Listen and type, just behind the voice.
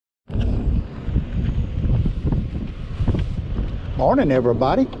Morning,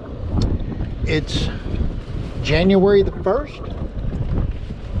 everybody. It's January the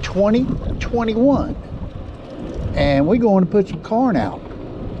 1st, 2021, and we're going to put some corn out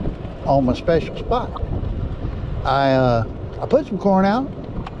on my special spot. I put some corn out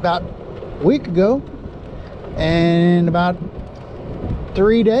about a week ago, and in about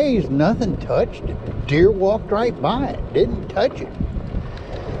 3 days, nothing touched it. Deer walked right by it, didn't touch it.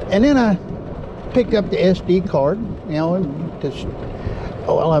 And then I picked up the SD card, you know, just,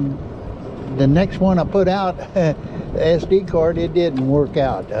 the next one I put out, the SD card, it didn't work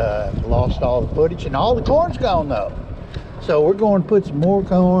out. Lost all the footage, and all the corn's gone though. So we're going to put some more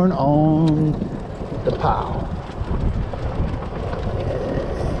corn on the pile.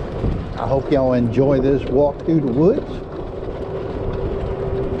 I hope y'all enjoy this walk through the woods.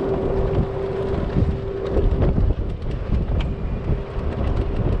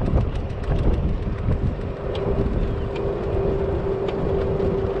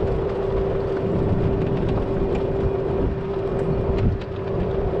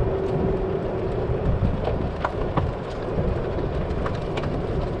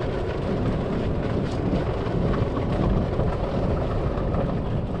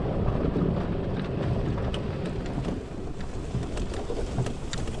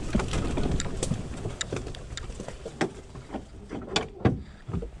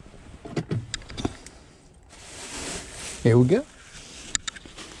 Here we go.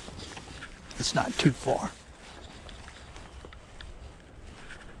 It's not too far.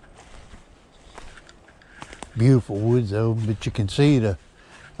 Beautiful woods though, but you can see the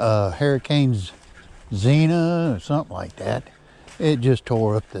Hurricane Zena or something like that. It just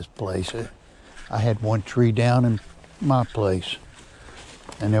tore up this place. I had one tree down in my place,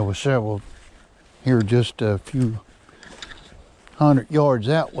 and there were several here just a few 100 yards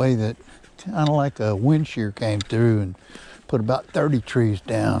that way that kind of like a wind shear came through and put about 30 trees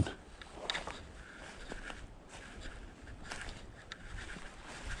down.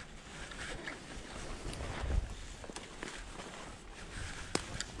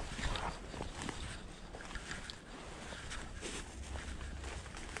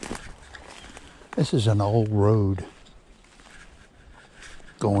 This is an old road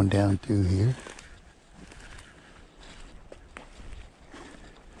going down through here.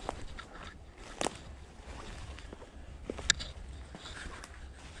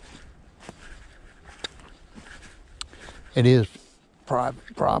 It is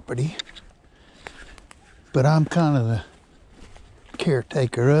private property, but I'm kind of the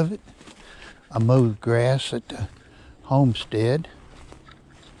caretaker of it. I mow grass at the homestead,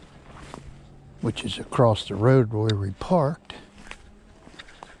 which is across the road where we parked.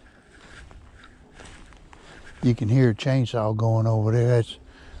 You can hear a chainsaw going over there. That's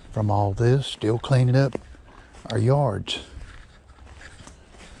from all this, still cleaning up our yards.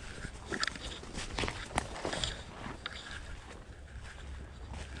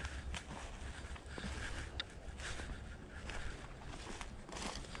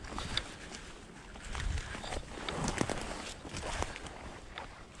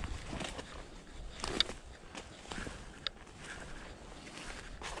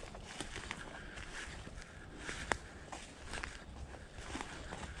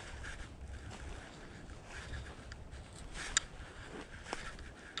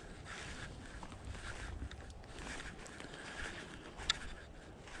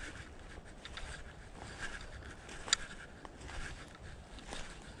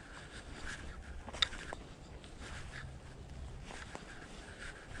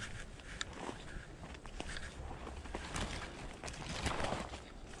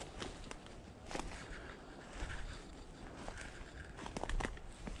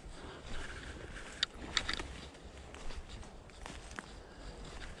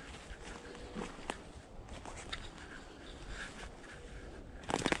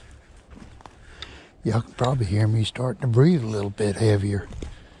 Y'all can probably hear me starting to breathe a little bit heavier.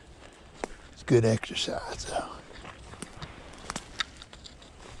 It's good exercise though.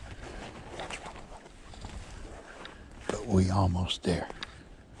 But we almost there.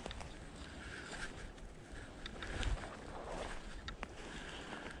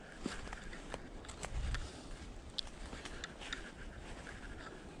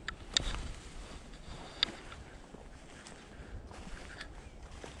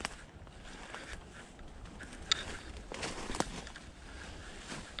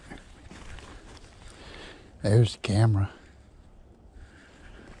 There's the camera.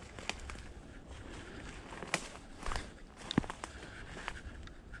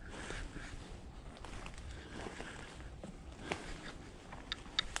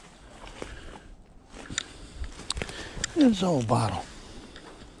 This old bottle.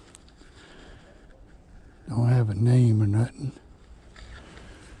 Don't have a name or nothing.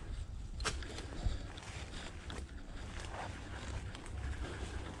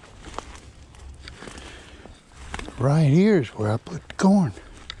 Right here is where I put the corn.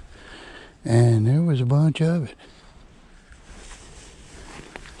 And there was a bunch of it.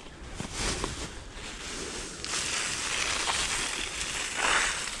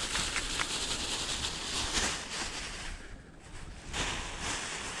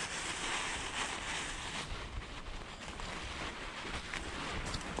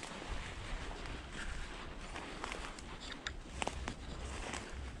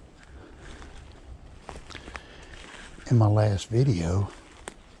 In my last video,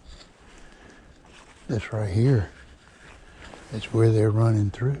 this right here is where they're running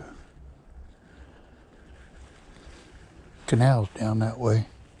through. Canal's down that way.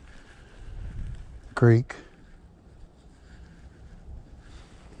 Creek.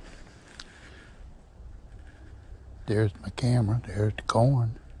 There's my camera. There's the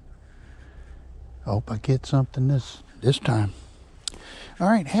corn. I hope I get something this time. All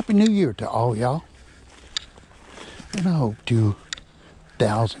right, Happy New Year to all y'all. And I hope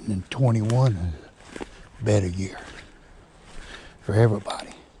 2021 is a better year for everybody.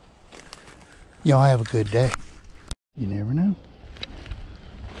 Y'all have a good day. You never know.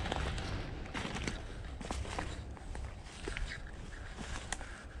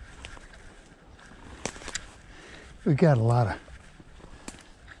 We got a lot of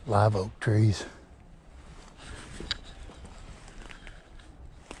live oak trees.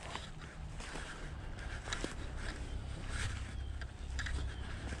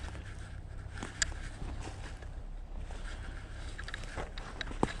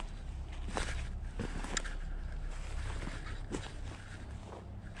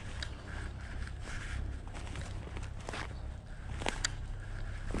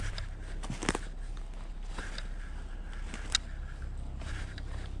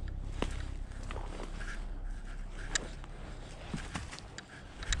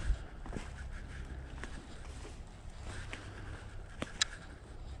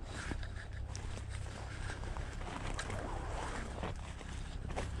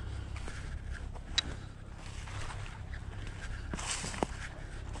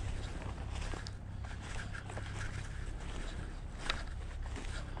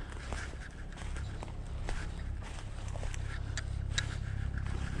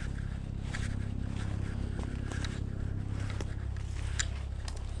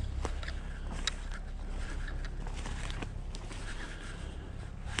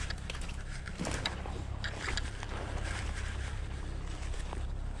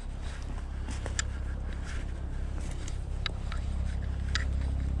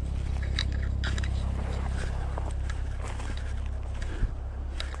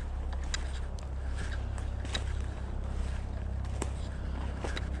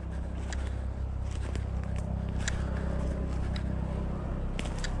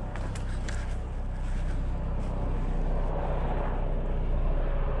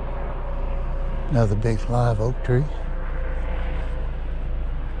 Another big live oak tree.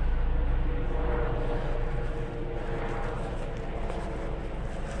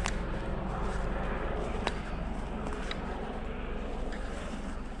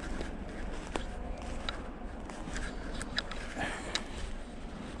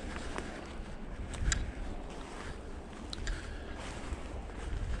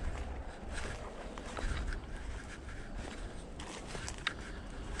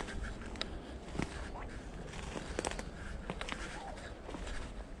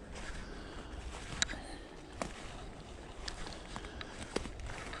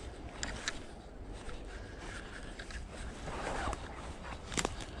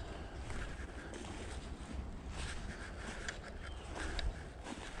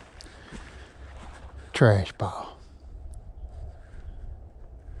 Trash pile.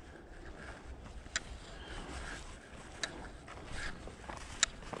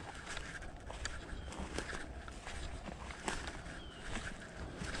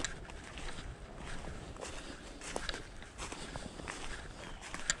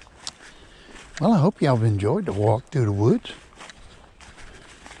 Well, I hope y'all have enjoyed the walk through the woods.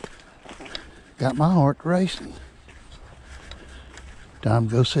 Got my heart racing. Time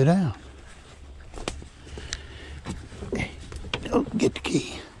to go sit down. Don't get the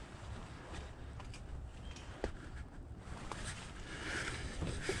key.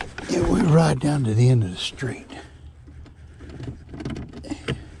 Yeah, we ride down to the end of the street.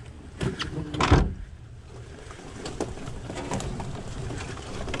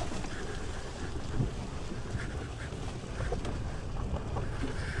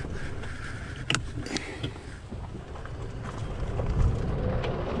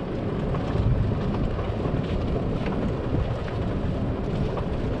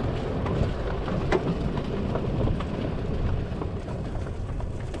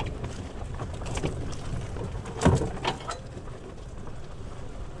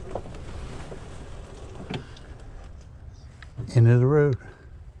 end of the road.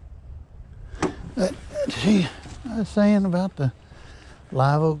 See, I was saying about the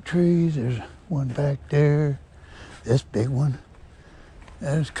live oak trees. There's one back there. This big one.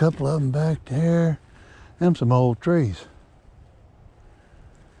 There's a couple of them back there. And some old trees.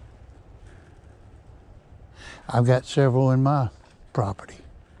 I've got several in my property.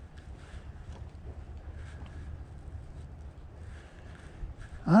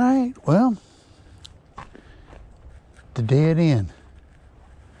 All right, well, the dead end.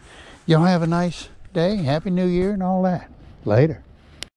 Y'all have a nice day. Happy New Year and all that. Later.